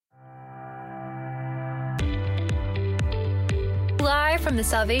Live from the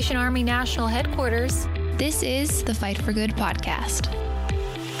Salvation Army National Headquarters, this is the Fight for Good podcast.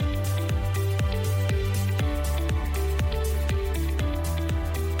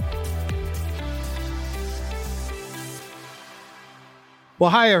 Well,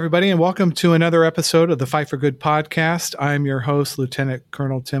 hi, everybody, and welcome to another episode of the Fight for Good podcast. I'm your host, Lieutenant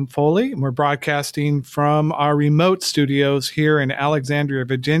Colonel Tim Foley, and we're broadcasting from our remote studios here in Alexandria,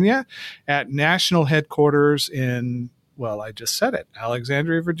 Virginia, at National Headquarters in, well, I just said it,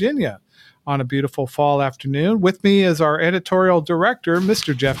 Alexandria, Virginia, on a beautiful fall afternoon. With me is our editorial director,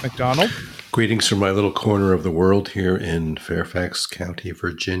 Mr. Jeff McDonald. Greetings from my little corner of the world here in Fairfax County,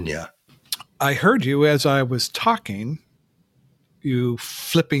 Virginia. I heard you as I was talking, you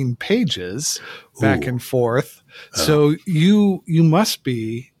flipping pages back and forth. So you must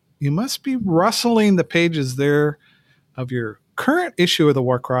be rustling the pages there of your current issue of the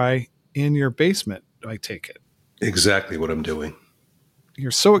War Cry in your basement, I take it. Exactly what I'm doing. You're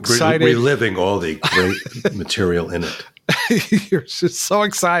so excited. Reliving all the great material in it. You're just so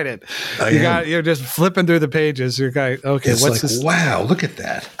excited. You're just flipping through the pages. You're going, okay, it's what's like, this? Wow, look at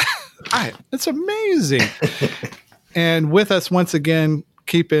that. It's amazing. And with us once again,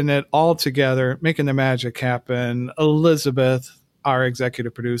 keeping it all together, making the magic happen, Elizabeth, our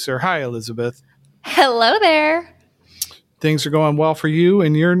executive producer. Hi, Elizabeth. Hello there. Things are going well for you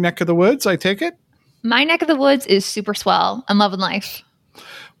in your neck of the woods, I take it? My neck of the woods is super swell. I'm loving life.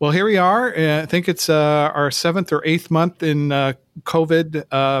 Well, here we are. I think it's our 7th or 8th month in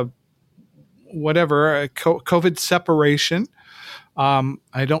COVID, COVID separation.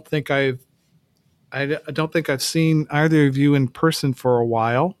 I don't think I've seen either of you in person for a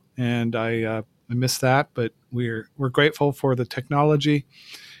while, and I miss that. But we're grateful for the technology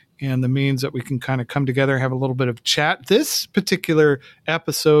and the means that we can kind of come together and have a little bit of chat. This particular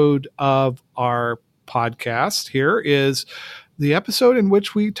episode of our podcast here is the episode in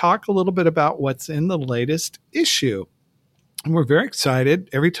which we talk a little bit about what's in the latest issue. And we're very excited.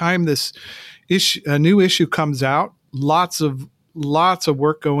 Every time this a new issue comes out, lots of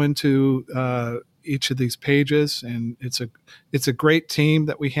work go into each of these pages, and it's a great team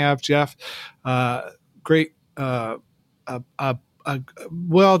that we have, Jeff.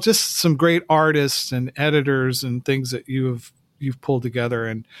 Just some great artists and editors and things that you've pulled together,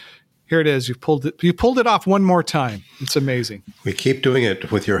 and here it is. You pulled it off one more time. It's amazing. We keep doing it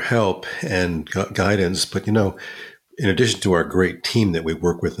with your help and guidance, but in addition to our great team that we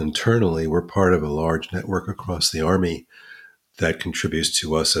work with internally, we're part of a large network across the Army that contributes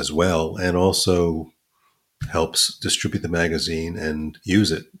to us as well, and also helps distribute the magazine and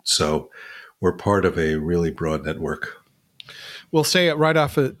use it. So we're part of a really broad network. We'll say it right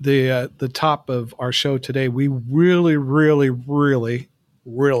off at the top of our show today. We really, really, really,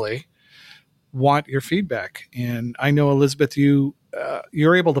 really want your feedback. And I know, Elizabeth, you're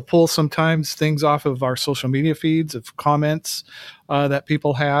able to pull sometimes things off of our social media feeds of comments that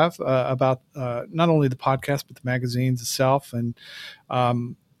people have about not only the podcast but the magazines itself. And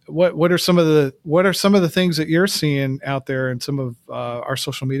what are some of the things that you're seeing out there in some of our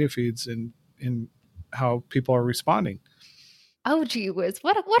social media feeds and in how people are responding? Oh, gee whiz.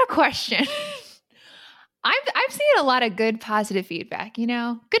 What a question. I've seen a lot of good positive feedback, good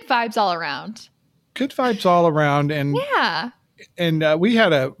vibes all around. Good vibes all around. And yeah. And we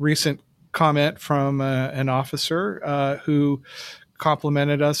had a recent comment from an officer who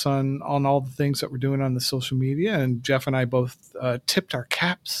complimented us on all the things that we're doing on the social media. And Jeff and I both tipped our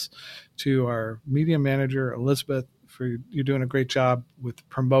caps to our media manager, Elizabeth, for you're doing a great job with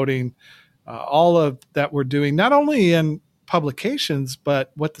promoting all of that we're doing, not only in publications,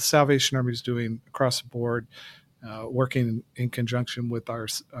 but what the Salvation Army is doing across the board, working in conjunction with our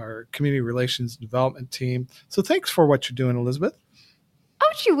community relations development team. So thanks for what you're doing, Elizabeth.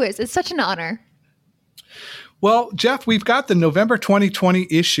 Oh, gee whiz. It's such an honor. Well, Jeff, we've got the November 2020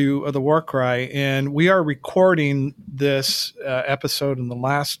 issue of the War Cry, and we are recording this episode in the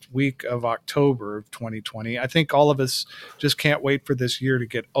last week of October of 2020. I think all of us just can't wait for this year to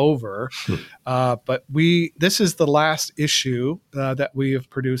get over. But this is the last issue that we have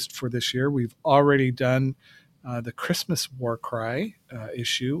produced for this year. We've already done the Christmas War Cry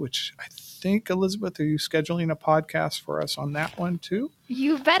issue, which I think, Elizabeth, are you scheduling a podcast for us on that one too?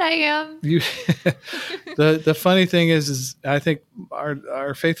 You bet I am. The funny thing is I think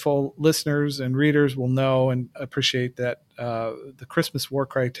our faithful listeners and readers will know and appreciate that the Christmas War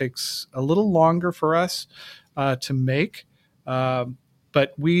Cry takes a little longer for us to make,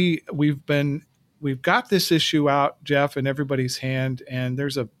 but we've got this issue out, Jeff, in everybody's hand, and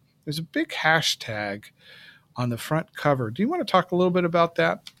there's a big hashtag on the front cover. Do you want to talk a little bit about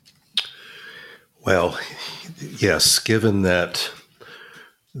that? Well, yes, given that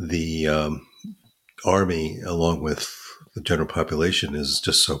the Army, along with the general population, is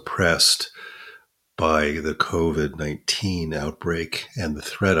just so pressed by the COVID-19 outbreak and the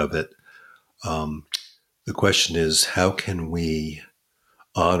threat of it. The question is, how can we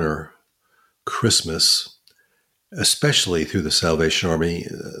honor Christmas, especially through the Salvation Army?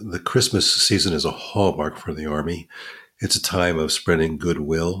 The Christmas season is a hallmark for the Army. It's a time of spreading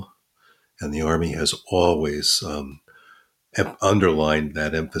goodwill, and the Army has always underlined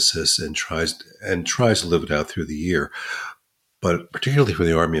that emphasis and tries to live it out through the year. But particularly for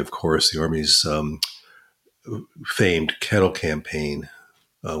the Army, of course, the Army's famed kettle campaign,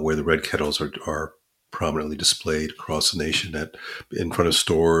 where the red kettles are prominently displayed across the nation in front of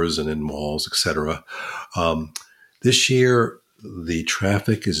stores and in malls, etc. This year, the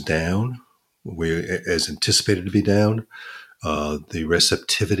traffic is down, as anticipated to be down. The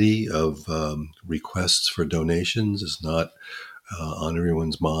receptivity of requests for donations is not on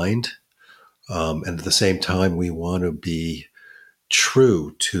everyone's mind. And at the same time, we want to be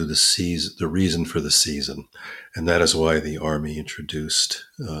true to the reason for the season. And that is why the Army introduced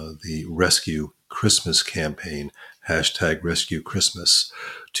the Rescue Christmas campaign, #RescueChristmas,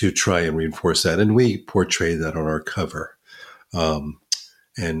 to try and reinforce that. And we portray that on our cover.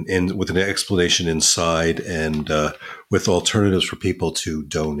 And with an explanation inside, and with alternatives for people to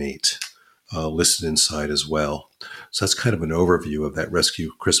donate listed inside as well. So that's kind of an overview of that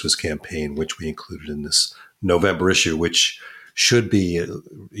Rescue Christmas campaign, which we included in this November issue, which should be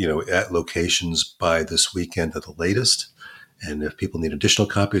at locations by this weekend at the latest. And if people need additional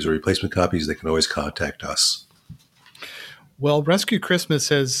copies or replacement copies, they can always contact us. Well, Rescue Christmas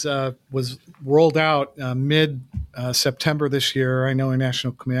was rolled out mid-September this year. I know a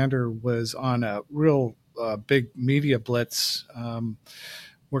national commander was on a real big media blitz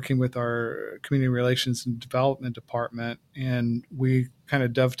working with our Community Relations and Development Department, and we kind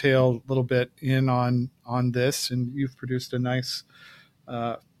of dovetailed a little bit in on this, and you've produced a nice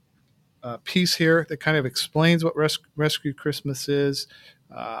piece here that kind of explains what Rescue Christmas is.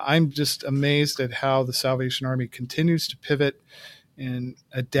 I'm just amazed at how the Salvation Army continues to pivot and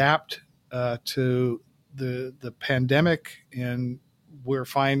adapt to the pandemic. And we're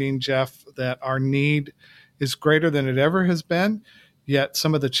finding, Jeff, that our need is greater than it ever has been. Yet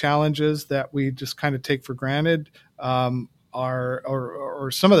some of the challenges that we just kind of take for granted or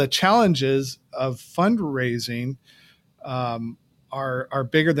some of the challenges of fundraising are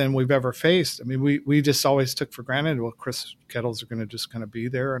bigger than we've ever faced. I mean, we just always took for granted, well, Chris kettles are going to just kind of be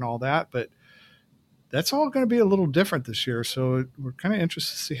there and all that, but that's all going to be a little different this year. So we're kind of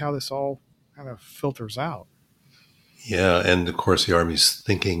interested to see how this all kind of filters out. Yeah, and of course the Army's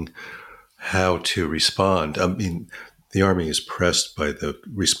thinking how to respond. I mean, the Army is pressed by the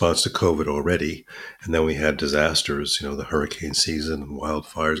response to COVID already, and then we had disasters, the hurricane season and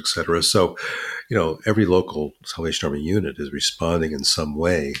wildfires, et cetera. So, every local Salvation Army unit is responding in some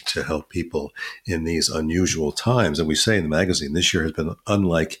way to help people in these unusual times. And we say in the magazine, this year has been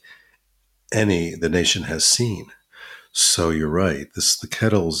unlike any the nation has seen. So you're right. The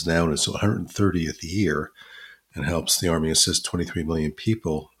kettle's now in its 130th year and helps the Army assist 23 million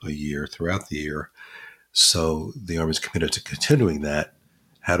people a year throughout the year. So the Army is committed to continuing that.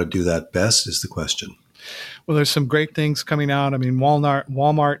 How to do that best is the question. Well, there's some great things coming out. I mean,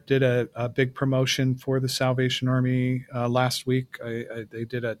 Walmart did a big promotion for the Salvation Army last week. They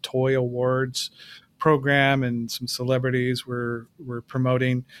did a Toy Awards program, and some celebrities were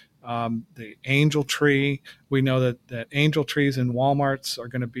promoting the angel tree. We know that angel trees in Walmarts are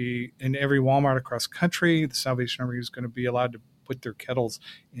going to be in every Walmart across the country. The Salvation Army is going to be allowed to put their kettles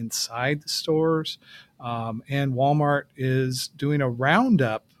inside the stores. And Walmart is doing a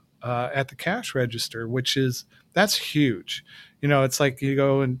roundup at the cash register, that's huge. It's like you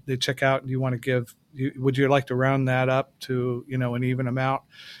go and they check out and you want to give, would you like to round that up to, an even amount?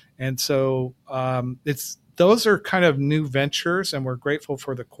 And so those are kind of new ventures, and we're grateful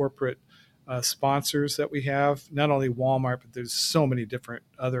for the corporate sponsors that we have, not only Walmart, but there's so many different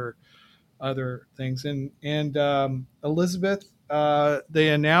other things. And Elizabeth, they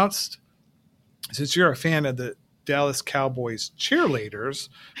announced, since you're a fan of the Dallas Cowboys cheerleaders,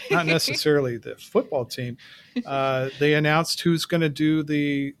 not necessarily the football team, they announced who's going to do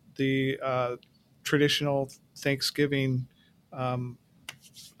the traditional Thanksgiving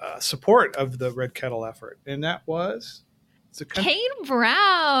support of the Red Kettle effort, and that was Kane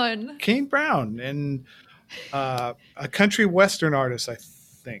Brown. Kane Brown, and a country western artist, I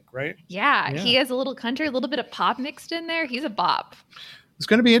think, right? Yeah, he has a little country, a little bit of pop mixed in there. He's a bop. It's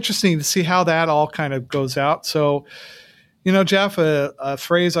going to be interesting to see how that all kind of goes out. So, Jeff, a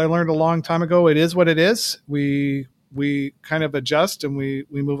phrase I learned a long time ago, it is what it is. We we kind of adjust and we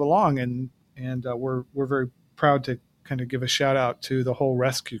move along, and we're very proud to kind of give a shout out to the whole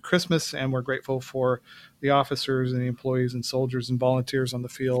Rescue Christmas, and we're grateful for the officers and the employees and soldiers and volunteers on the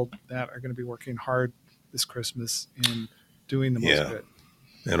field that are going to be working hard this Christmas and doing the most good.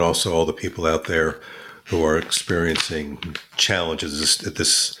 And also all the people out there who are experiencing challenges at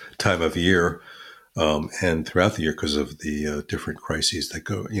this time of year and throughout the year because of the different crises that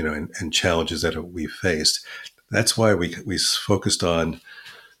go, and challenges that we faced. That's why we focused on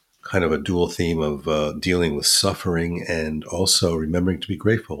kind of a dual theme of dealing with suffering and also remembering to be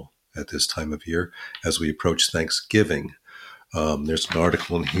grateful at this time of year as we approach Thanksgiving. There's an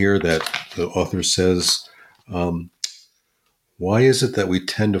article in here that the author says, why is it that we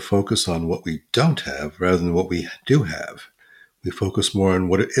tend to focus on what we don't have rather than what we do have? We focus more on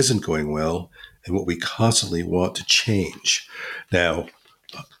what isn't going well and what we constantly want to change. Now,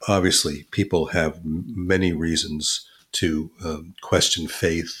 obviously, people have many reasons to question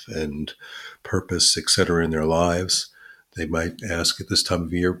faith and purpose, et cetera, in their lives. They might ask at this time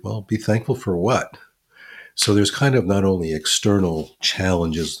of year, well, be thankful for what? So there's kind of not only external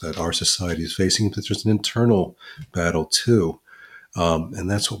challenges that our society is facing, but there's an internal battle too. And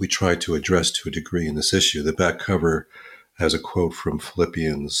that's what we try to address to a degree in this issue. The back cover has a quote from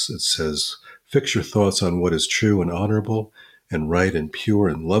Philippians. It says, fix your thoughts on what is true and honorable and right and pure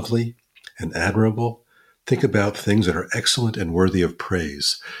and lovely and admirable. Think about things that are excellent and worthy of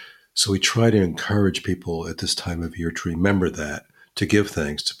praise. So we try to encourage people at this time of year to remember that, to give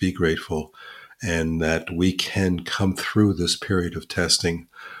thanks, to be grateful, and that we can come through this period of testing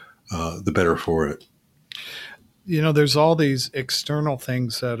the better for it. There's all these external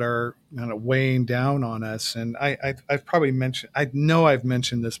things that are kind of weighing down on us. And I've probably mentioned, I know I've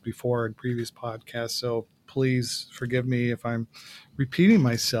mentioned this before in previous podcasts, so please forgive me if I'm repeating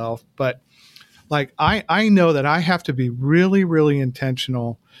myself. But like, I know that I have to be really, really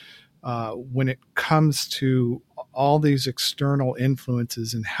intentional when it comes to all these external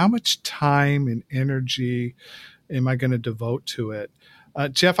influences and how much time and energy am I going to devote to it.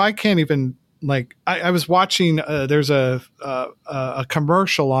 Jeff, I can't even, I was watching, there's a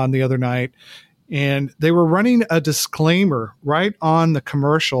commercial on the other night, and they were running a disclaimer right on the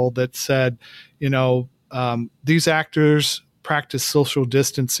commercial that said, these actors practice social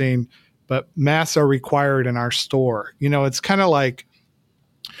distancing, but masks are required in our store. It's kind of like,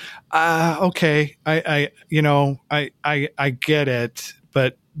 okay, I get it,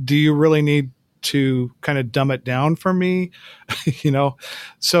 but do you really need to kind of dumb it down for me?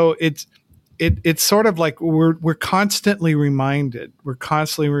 So it's sort of like we're constantly reminded. We're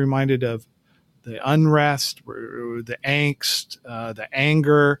constantly reminded of the unrest, the angst, the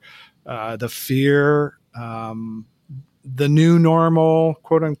anger, the fear, the new normal,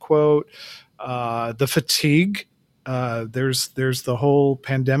 quote unquote, the fatigue. There's the whole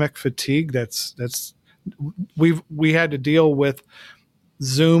pandemic fatigue. We had to deal with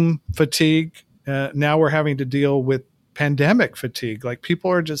Zoom fatigue. Now we're having to deal with pandemic fatigue. Like,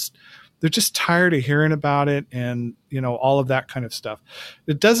 people are they're just tired of hearing about it, and all of that kind of stuff.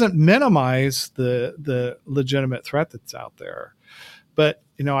 It doesn't minimize the legitimate threat that's out there, but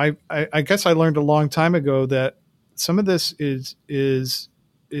I guess I learned a long time ago that some of this is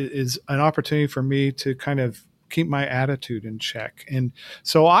an opportunity for me to kind of keep my attitude in check, and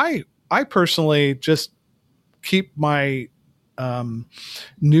so I personally just keep my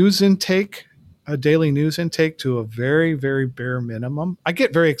news intake, a daily news intake, to a very, very bare minimum. I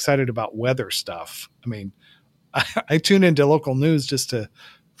get very excited about weather stuff. I mean, I tune into local news just to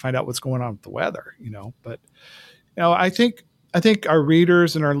find out what's going on with the weather, but I think our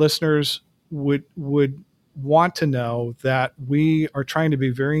readers and our listeners would want to know that we are trying to be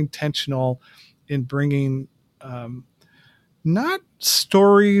very intentional in bringing not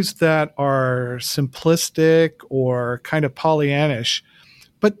stories that are simplistic or kind of Pollyannish,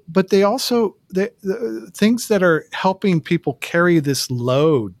 but they also the things that are helping people carry this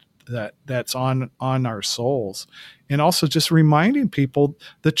load that's on our souls, and also just reminding people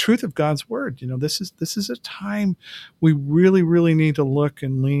the truth of God's word. This is a time we really, really need to look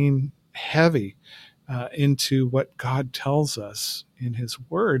and lean heavy into what God tells us in His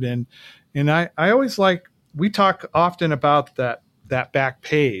word. And I always we talk often about that back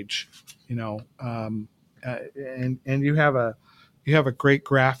page, and you have a great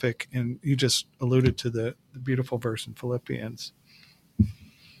graphic, and you just alluded to the beautiful verse in Philippians.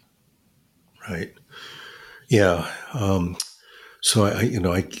 Right. Yeah. So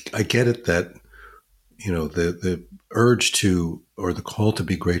I get it that, the urge to, or the call to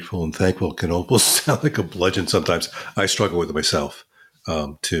be grateful and thankful can almost sound like a bludgeon sometimes. I struggle with it myself.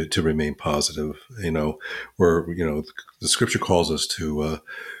 to remain positive. The Scripture calls us to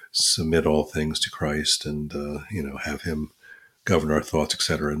submit all things to Christ and have Him govern our thoughts,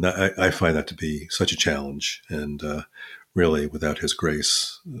 etc. And I find that to be such a challenge. And really, without His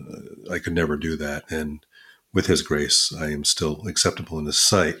grace, I could never do that. And with His grace, I am still acceptable in His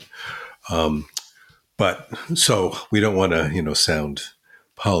sight. But so we don't want to, sound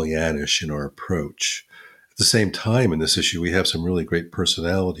Pollyannish in our approach. At the same time, in this issue, we have some really great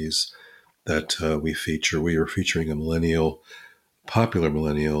personalities that we feature. We are featuring a popular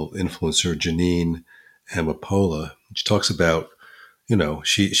millennial influencer, Janine Amapola. She talks about,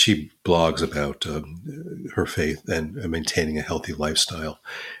 she blogs about her faith and maintaining a healthy lifestyle.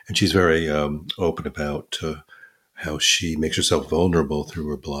 And she's very open about how she makes herself vulnerable through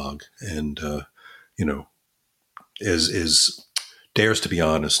her blog and, is dares to be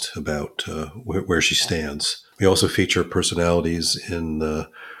honest about where she stands. We also feature personalities in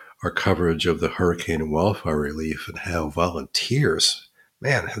our coverage of the hurricane and wildfire relief and how volunteers,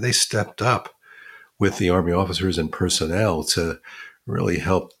 man, have they stepped up with the Army officers and personnel to really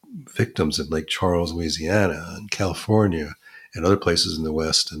help victims in Lake Charles, Louisiana, and California, and other places in the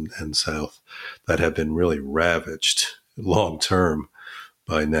West and South that have been really ravaged long term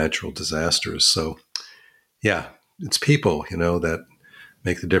by natural disasters. So, yeah, it's people, that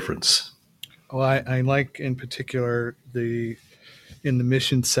make the difference. Well, I like in particular in the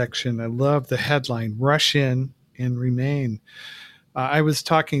mission section, I love the headline, "Rush in and remain." I was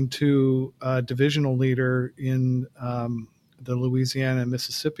talking to a divisional leader in the Louisiana and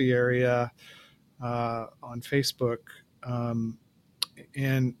Mississippi area on Facebook,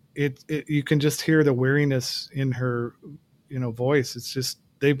 and it you can just hear the weariness in her voice. It's just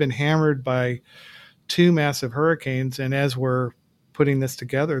they've been hammered by 2 massive hurricanes, and as we're putting this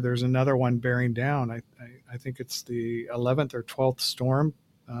together, there's another one bearing down. I think it's the 11th or 12th storm,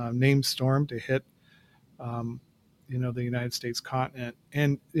 named storm to hit the United States continent.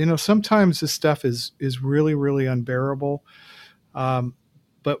 And sometimes this stuff is really, really unbearable,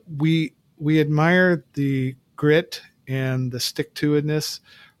 but we admire the grit and the stick-to-itiveness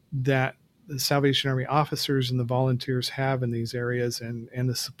that the Salvation Army officers and the volunteers have in these areas, and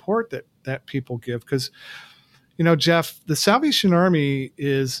the support that people give. Because, Jeff, the Salvation Army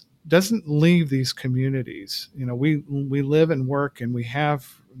doesn't leave these communities. We live and work, and we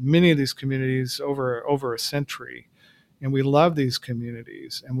have many of these communities over a century, and we love these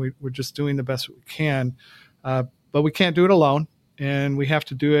communities, and we're just doing the best we can. But we can't do it alone, and we have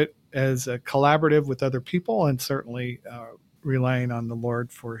to do it as a collaborative with other people, and certainly relying on the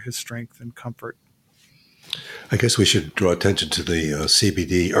Lord for His strength and comfort. I guess we should draw attention to the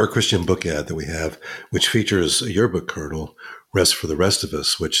CBD, our Christian book ad that we have, which features your book, Colonel, Rest for the Rest of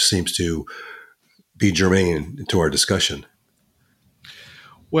Us, which seems to be germane to our discussion.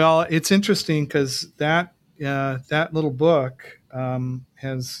 Well, it's interesting because that little book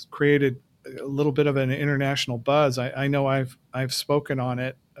has created a little bit of an international buzz. I know I've spoken on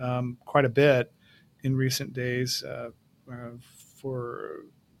it quite a bit in recent days. I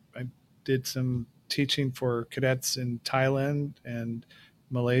did some teaching for cadets in Thailand and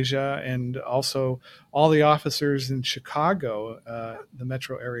Malaysia, and also all the officers in Chicago, the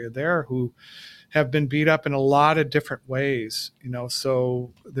metro area there, who have been beat up in a lot of different ways.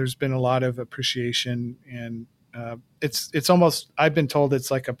 So there's been a lot of appreciation, and it's almost, I've been told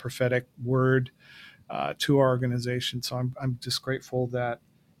it's like a prophetic word to our organization. So I'm just grateful that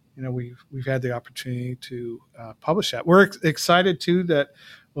we've had the opportunity to publish that. We're excited too that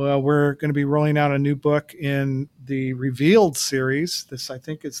we're going to be rolling out a new book in the Revealed series. This, I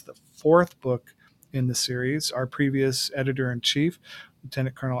think, is the 4th book in the series. Our previous editor-in-chief,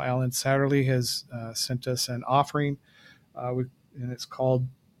 Lieutenant Colonel Alan Satterley, has sent us an offering, and it's called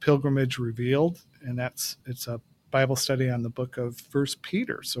Pilgrimage Revealed, and it's a Bible study on the book of 1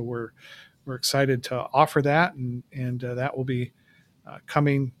 Peter. So we're excited to offer that, and that will be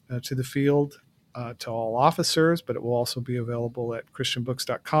coming to the field to all officers, but it will also be available at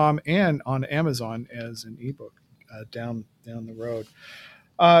christianbooks.com and on Amazon as an ebook down the road.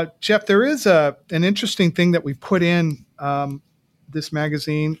 Jeff, there is an interesting thing that we put in this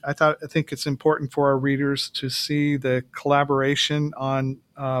magazine. I think it's important for our readers to see the collaboration on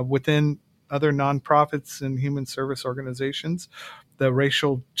within other nonprofits and human service organizations, the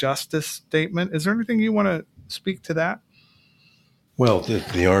racial justice statement. Is there anything you want to speak to that? Well,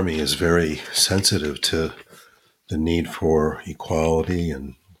 the Army is very sensitive to the need for equality,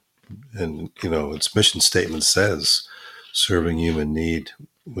 and its mission statement says serving human need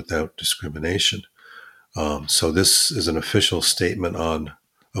without discrimination. So this is an official statement on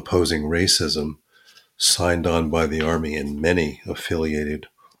opposing racism. signed on by the Army and many affiliated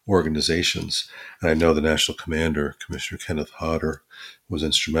organizations. And I know the National Commander, Commissioner Kenneth Hodder, was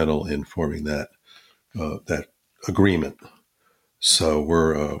instrumental in forming that agreement. So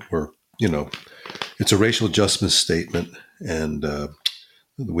we're it's a racial justice statement, and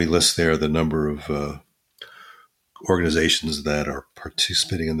we list there the number of organizations that are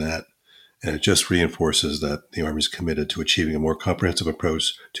participating in that. And it just reinforces that the Army is committed to achieving a more comprehensive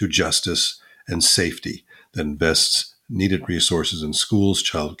approach to justice and safety that invests needed resources in schools,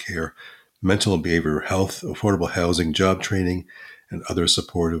 childcare, mental and behavioral health, affordable housing, job training, and other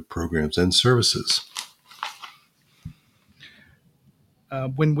supportive programs and services.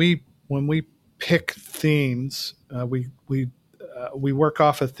 When we pick themes, we work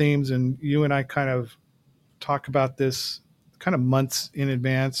off of themes, and you and I kind of talk about this kind of months in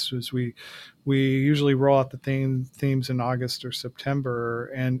advance, as we usually roll out the themes in August or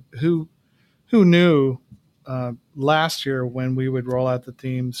September. And who knew last year, when we would roll out the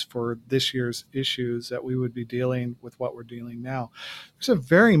themes for this year's issues, that we would be dealing with what we're dealing now. There's a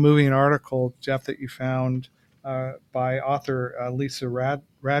very moving article, Jeff, that you found by author Lisa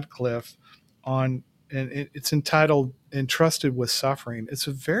Radcliffe and it's entitled "Entrusted with Suffering." It's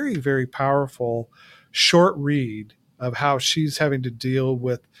a very, very powerful short read of how she's having to deal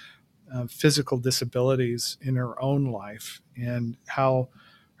with physical disabilities in her own life, and how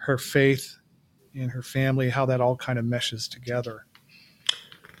her faith and her family, how that all kind of meshes together.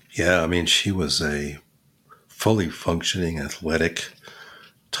 Yeah, I mean, she was a fully functioning, athletic,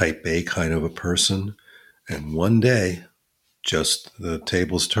 type A kind of a person. And one day, just the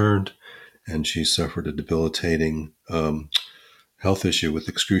tables turned, and she suffered a debilitating health issue with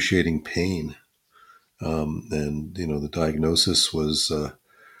excruciating pain. And, the diagnosis was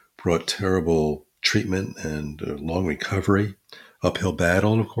brought terrible treatment and long recovery, uphill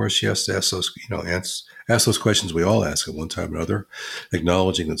battle. And of course, she has to ask those, ask those questions we all ask at one time or another,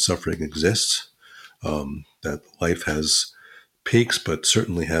 acknowledging that suffering exists, that life has peaks, but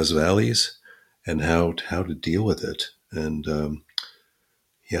certainly has valleys, and how to deal with it. And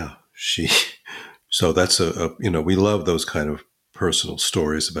so that's we love those kind of personal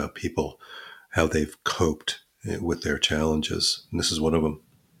stories about people, how they've coped with their challenges. And this is one of them.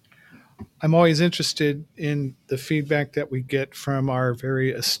 I'm always interested in the feedback that we get from our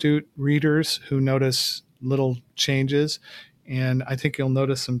very astute readers who notice little changes. And I think you'll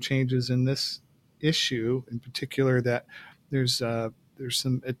notice some changes in this issue in particular, that there's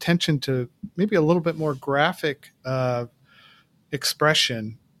some attention to maybe a little bit more graphic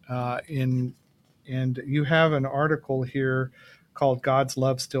expression and you have an article here called "God's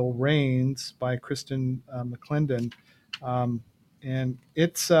Love Still Reigns" by Kristen McClendon. And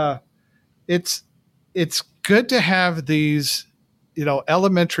it's good to have these,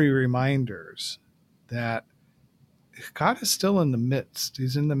 elementary reminders that God is still in the midst.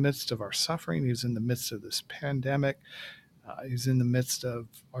 He's in the midst of our suffering. He's in the midst of this pandemic. He's in the midst of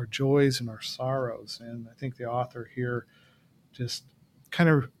our joys and our sorrows. And I think the author here just kind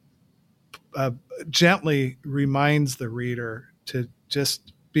of gently reminds the reader to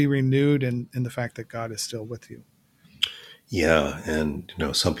just be renewed in the fact that God is still with you. Yeah. And,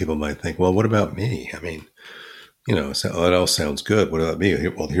 some people might think, well, what about me? I mean, that all sounds good. What about me?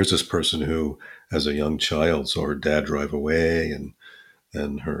 Well, here's this person who, as a young child, saw her dad drive away, and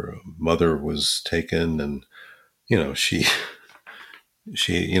then her mother was taken, and, she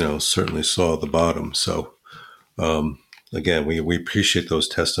certainly saw the bottom. So, again, we appreciate those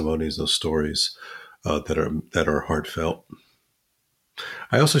testimonies, those stories that are heartfelt.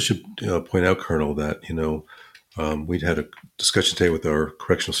 I also should point out, Colonel, that we'd had a discussion today with our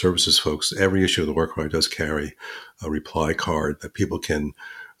correctional services folks. Every issue of the War Cry does carry a reply card that people can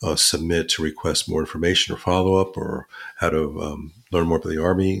submit to request more information or follow up, or how to learn more about the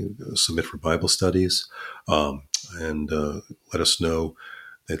Army, submit for Bible studies, and let us know.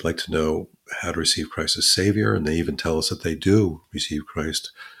 They'd like to know how to receive Christ as Savior, and they even tell us that they do receive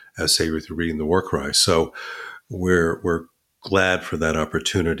Christ as Savior through reading the War Cry. So we're glad for that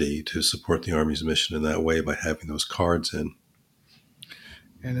opportunity to support the Army's mission in that way by having those cards in.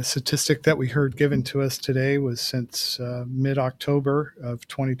 And a statistic that we heard given to us today was since mid-October of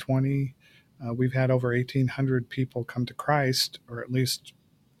 2020, we've had over 1,800 people come to Christ, or at least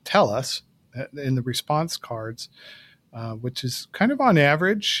tell us in the response cards, which is kind of on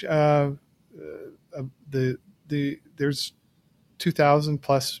average. There's 2,000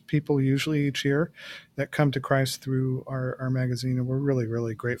 plus people usually each year that come to Christ through our magazine. And we're really,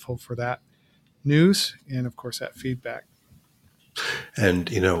 really grateful for that news and, of course, that feedback. And,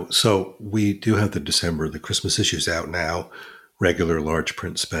 so we do have the Christmas issues out now. regular large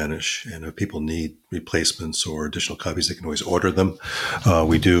print Spanish. And if people need replacements or additional copies, they can always order them.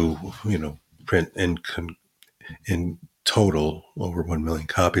 We do, print in total over 1 million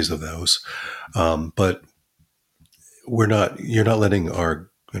copies of those. But you're not letting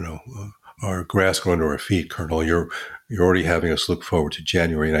our grass grow under our feet, Colonel. You're already having us look forward to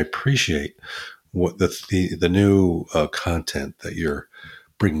January, and I appreciate what the new content that you're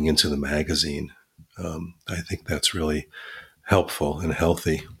bringing into the magazine. I think that's really helpful and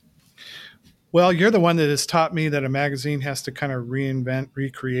healthy. Well, you're the one that has taught me that a magazine has to kind of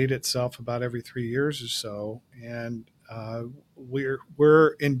recreate itself about every 3 years or so. And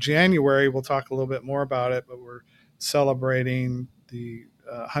we're in January. We'll talk a little bit more about it, but we're celebrating the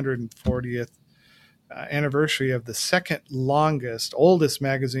 140th anniversary of the second oldest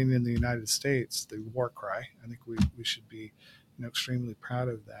magazine in the United States, the War Cry. I think we should be extremely proud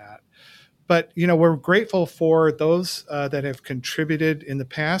of that. But, we're grateful for those that have contributed in the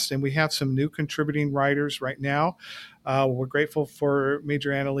past, and we have some new contributing writers right now. We're grateful for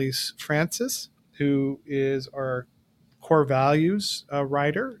Major Annalise Francis, who is our core values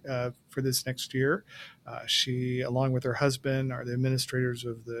writer for this next year. She, along with her husband, are the administrators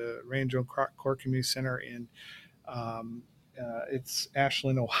of the Ray and Joan Core Community Center in it's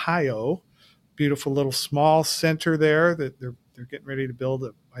Ashland, Ohio. Beautiful little small center there that they're getting ready to build.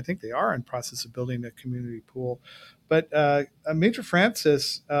 I think they are in process of building a community pool. But Major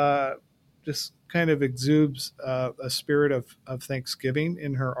Francis just kind of exudes a spirit of Thanksgiving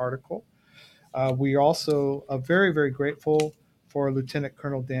in her article. We also are very, very grateful for Lieutenant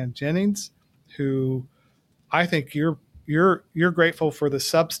Colonel Dan Jennings, who I think you're grateful for the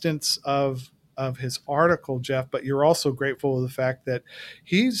substance of his article, Jeff, but you're also grateful for the fact that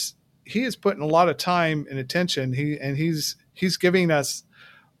he is putting a lot of time and attention. He's giving us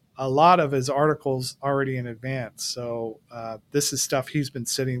a lot of his articles already in advance. So this is stuff he's been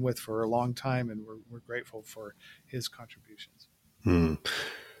sitting with for a long time, and we're grateful for his contributions.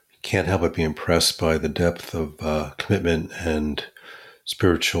 Can't help but be impressed by the depth of commitment and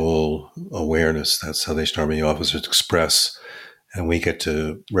spiritual awareness that Salvation Army officers express, and we get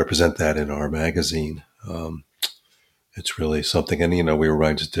to represent that in our magazine. It's really something. And, we were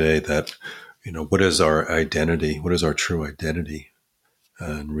writing today that, what is our identity? What is our true identity?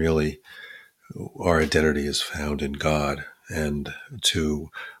 And really, our identity is found in God, and to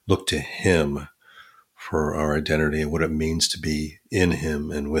look to Him for our identity and what it means to be in Him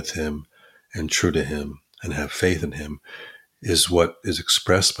and with Him and true to Him and have faith in Him is what is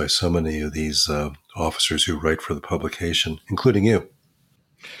expressed by so many of these officers who write for the publication, including you.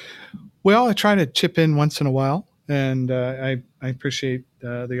 Well, I try to chip in once in a while, and I appreciate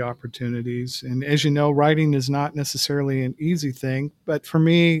the opportunities. And as you know, writing is not necessarily an easy thing, but for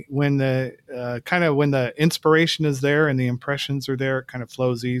me, when the inspiration is there and the impressions are there, it kind of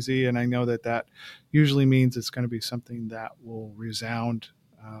flows easy. And I know that usually means it's going to be something that will resound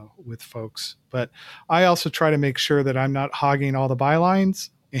with folks. But I also try to make sure that I'm not hogging all the bylines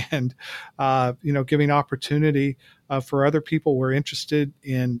and, giving opportunity for other people. We're interested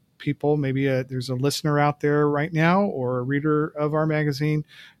in people. Maybe there's a listener out there right now or a reader of our magazine,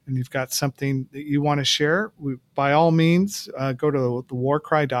 and you've got something that you want to share. By all means, go to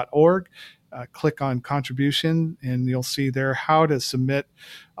thewarcry.org, click on contribution, and you'll see there how to submit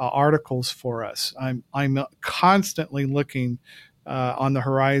articles for us. I'm constantly looking on the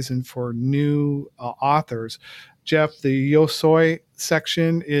horizon for new authors. Jeff, the Yo Soy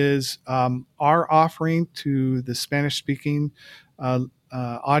section is our offering to the Spanish-speaking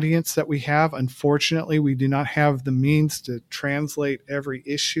audience that we have. Unfortunately, we do not have the means to translate every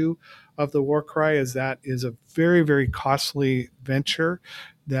issue of the War Cry, as that is a very, very costly venture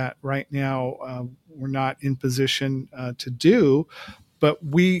that right now we're not in position to do. But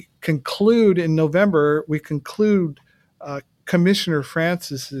we conclude in November, Commissioner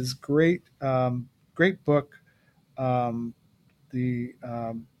Francis's great book.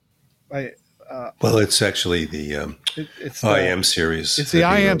 It's actually the IM series. It's the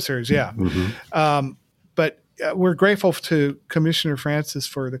IM series, yeah. Mm-hmm. But we're grateful to Commissioner Francis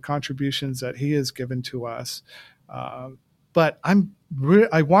for the contributions that he has given to us. But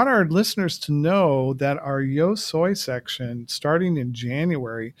I want our listeners to know that our Yo Soy section, starting in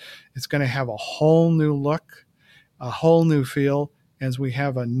January, is going to have a whole new look, a whole new feel, as we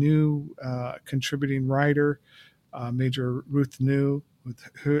have a new contributing writer, Major Ruth New. With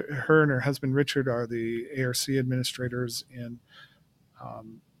her and her husband Richard are the ARC administrators in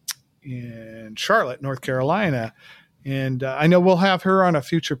Charlotte, North Carolina, and I know we'll have her on a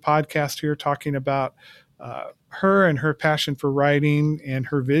future podcast here talking about her and her passion for writing and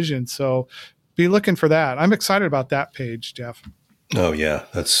her vision. So be looking for that. I'm excited about that page, Jeff. Oh yeah,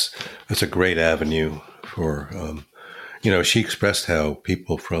 that's a great avenue for. She expressed how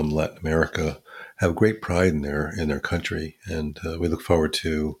people from Latin America have great pride in their country, and we look forward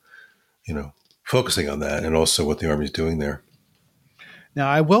to, focusing on that and also what the Army's doing there. Now,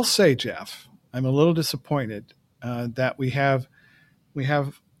 I will say, Jeff, I'm a little disappointed that we have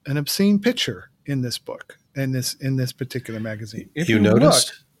an obscene picture in this book, in this particular magazine. If you noticed?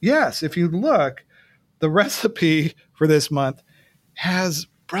 Look, yes, if you look, the recipe for this month has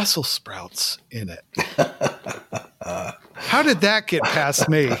Brussels sprouts in it. How did that get past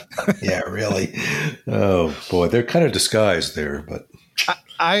me? Yeah, really. Oh boy, they're kind of disguised there, but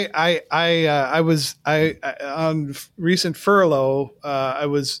I was on recent furlough. I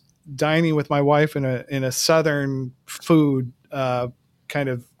was dining with my wife in a southern food kind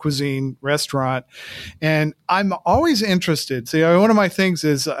of cuisine restaurant, and I'm always interested. See, one of my things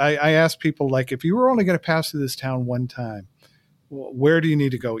is I ask people, like, if you were only going to pass through this town one time, where do you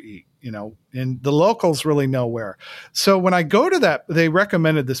need to go eat? And the locals really know where. So when I go to that, they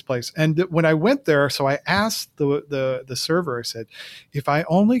recommended this place. And when I went there, so I asked the server, I said, if I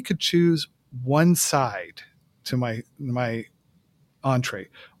only could choose one side to my entree,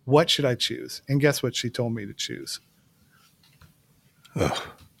 what should I choose? And guess what she told me to choose?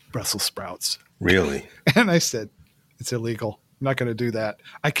 Oh, Brussels sprouts. Really? And I said, it's illegal. I'm not going to do that.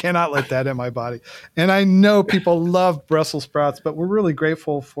 I cannot let that in my body. And I know people love Brussels sprouts, but we're really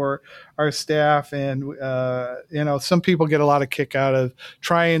grateful for our staff. And, some people get a lot of kick out of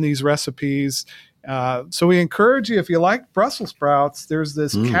trying these recipes. So we encourage you, if you like Brussels sprouts, there's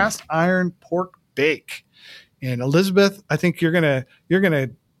this cast iron pork bake. And Elizabeth, I think you're going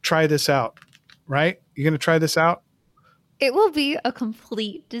to try this out, right? You're going to try this out? It will be a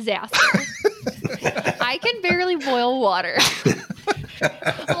complete disaster. I can barely boil water.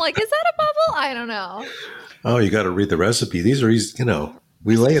 I'm like, is that a bubble? I don't know. Oh, you got to read the recipe. These are,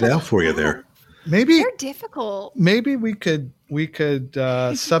 we lay it out for you there. Maybe they're difficult. Maybe we could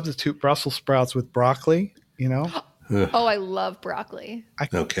substitute Brussels sprouts with broccoli. Oh, I love broccoli.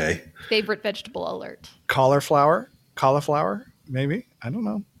 Okay. Favorite vegetable alert. Cauliflower. Maybe. I don't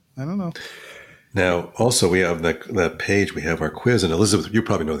know. Now, also, we have that page, we have our quiz. And Elizabeth, you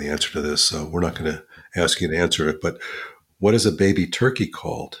probably know the answer to this, so we're not going to ask you to answer it. But what is a baby turkey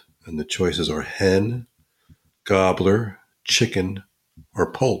called? And the choices are hen, gobbler, chicken,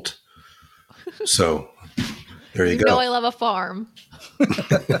 or poult. So there you go. I love a farm. I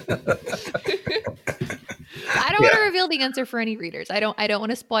don't want to reveal the answer for any readers. I don't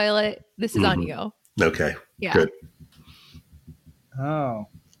want to spoil it. This is on you. Okay. Yeah. Good. Oh,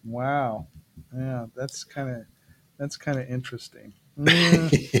 wow. Yeah, that's kind of interesting.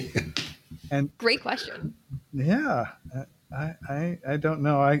 And great question. Yeah, I don't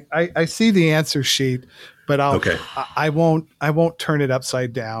know. I see the answer sheet, but I won't turn it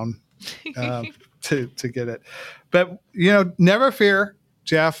upside down to get it. But never fear,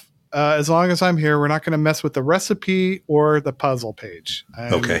 Jeff. As long as I'm here, we're not going to mess with the recipe or the puzzle page.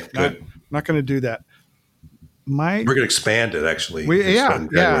 Good. Not going to do that. We're going to expand it, actually.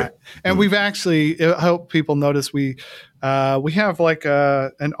 And we've actually, I hope people notice, we have like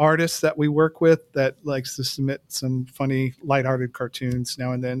an artist that we work with that likes to submit some funny, lighthearted cartoons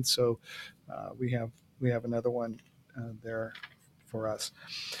now and then. So we have another one there for us.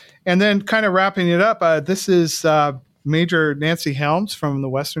 And then, kind of wrapping it up, this is Major Nancy Helms from the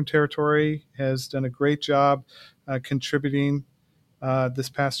Western Territory has done a great job contributing this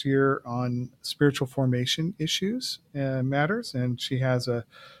past year on spiritual formation issues and matters. And she has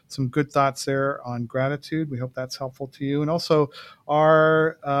some good thoughts there on gratitude. We hope that's helpful to you. And also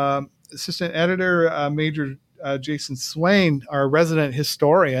our assistant editor, Major Jason Swain, our resident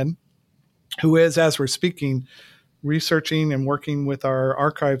historian, who is, as we're speaking, researching and working with our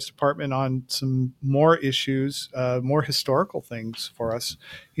archives department on some more issues, more historical things for us.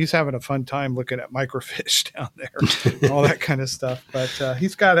 He's having a fun time looking at microfiche down there, and all that kind of stuff. But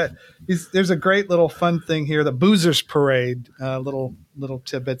there's a great little fun thing here, the Boozers Parade, little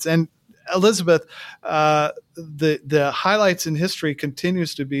tidbits. And Elizabeth, the highlights in history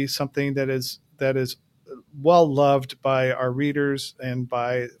continues to be something that is well loved by our readers and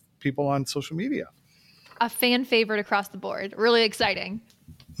by people on social media. A fan favorite across the board. Really exciting.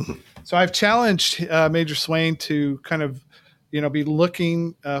 So I've challenged Major Swain to kind of, be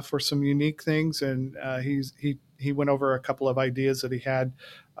looking for some unique things, and he went over a couple of ideas that he had.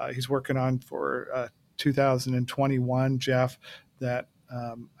 He's working on for 2021, Jeff. That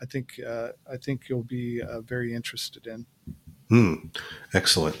I think you'll be very interested in.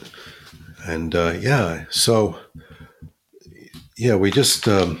 Excellent. And we just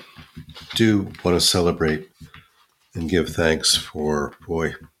do want to celebrate and give thanks for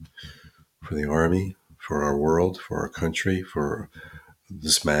the Army, for our world, for our country, for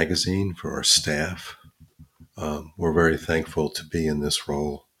this magazine, for our staff. We're very thankful to be in this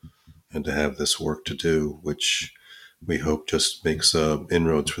role and to have this work to do, which we hope just makes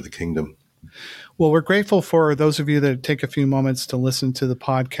inroads for the kingdom. Well, we're grateful for those of you that take a few moments to listen to the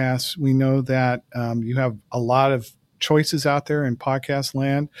podcast. We know that you have a lot of choices out there in podcast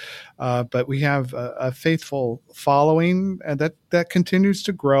land, but we have a faithful following that continues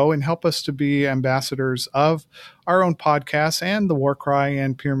to grow and help us to be ambassadors of our own podcasts and the War Cry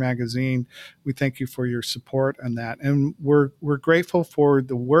and Peer Magazine. We thank you for your support on that, and we're grateful for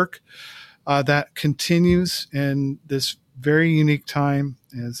the work that continues in this very unique time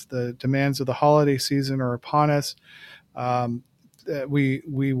as the demands of the holiday season are upon us. We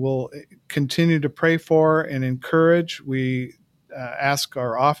will continue to pray for and encourage. We ask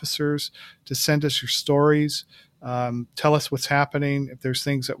our officers to send us your stories, tell us what's happening, if there's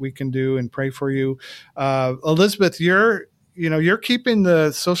things that we can do, and pray for you. Elizabeth, you're keeping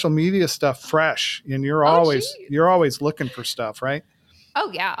the social media stuff fresh, and you're always looking for stuff, right?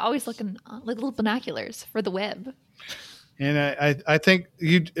 Oh yeah, always looking like little binoculars for the web. And I think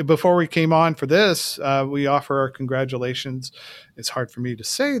before we came on for this, we offer our congratulations. It's hard for me to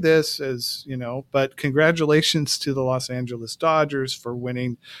say this, but congratulations to the Los Angeles Dodgers for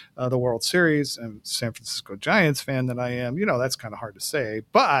winning the World Series. I'm a San Francisco Giants fan that I am. That's kind of hard to say,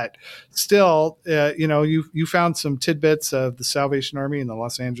 but still, you found some tidbits of the Salvation Army and the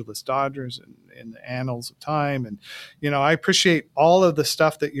Los Angeles Dodgers in the annals of time. And, I appreciate all of the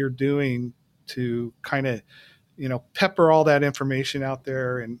stuff that you're doing to kind of, pepper all that information out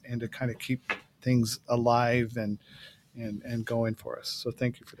there and to kind of keep things alive and going for us. So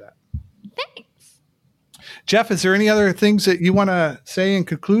thank you for that. Thanks. Jeff, is there any other things that you want to say in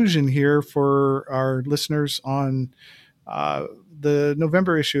conclusion here for our listeners on the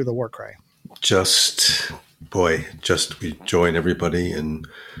November issue of the War Cry? We join everybody in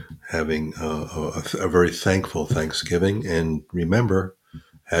having a very thankful Thanksgiving. And remember,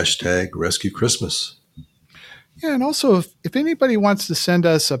 #Rescue Christmas. Yeah, and also if anybody wants to send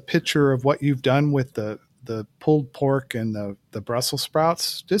us a picture of what you've done with the pulled pork and the Brussels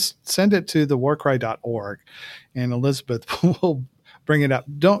sprouts, just send it to thewarcry.org, and Elizabeth will bring it up.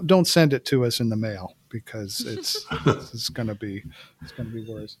 Don't send it to us in the mail because it's going to be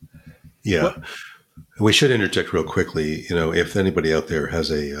worse. Yeah. We should interject real quickly. If anybody out there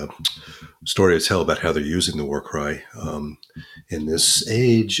has a story to tell about how they're using the War Cry in this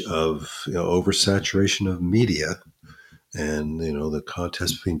age of oversaturation of media and the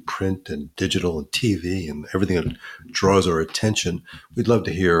contest between print and digital and TV and everything that draws our attention, we'd love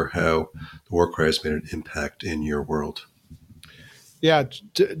to hear how the War Cry has made an impact in your world. Yeah,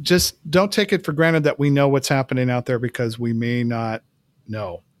 just don't take it for granted that we know what's happening out there, because we may not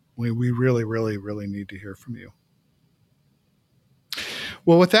know. We really, really, really need to hear from you.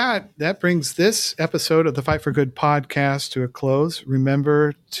 Well, with that brings this episode of the Fight for Good podcast to a close.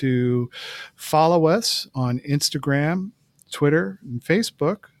 Remember to follow us on Instagram, Twitter, and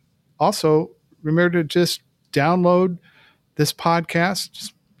Facebook. Also, remember to just download this podcast,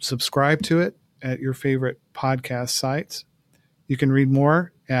 just subscribe to it at your favorite podcast sites. You can read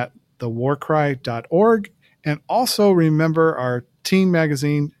more at thewarcry.org. And also remember our teen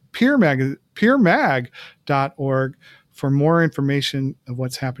magazine, peermag.org, for more information of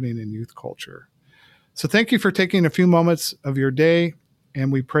what's happening in youth culture. So thank you for taking a few moments of your day,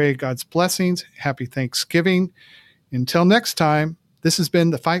 and we pray God's blessings. Happy Thanksgiving. Until next time, this has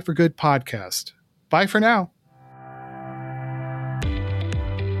been the Fight for Good podcast. Bye for now.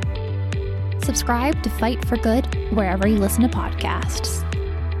 Subscribe to Fight for Good wherever you listen to podcasts.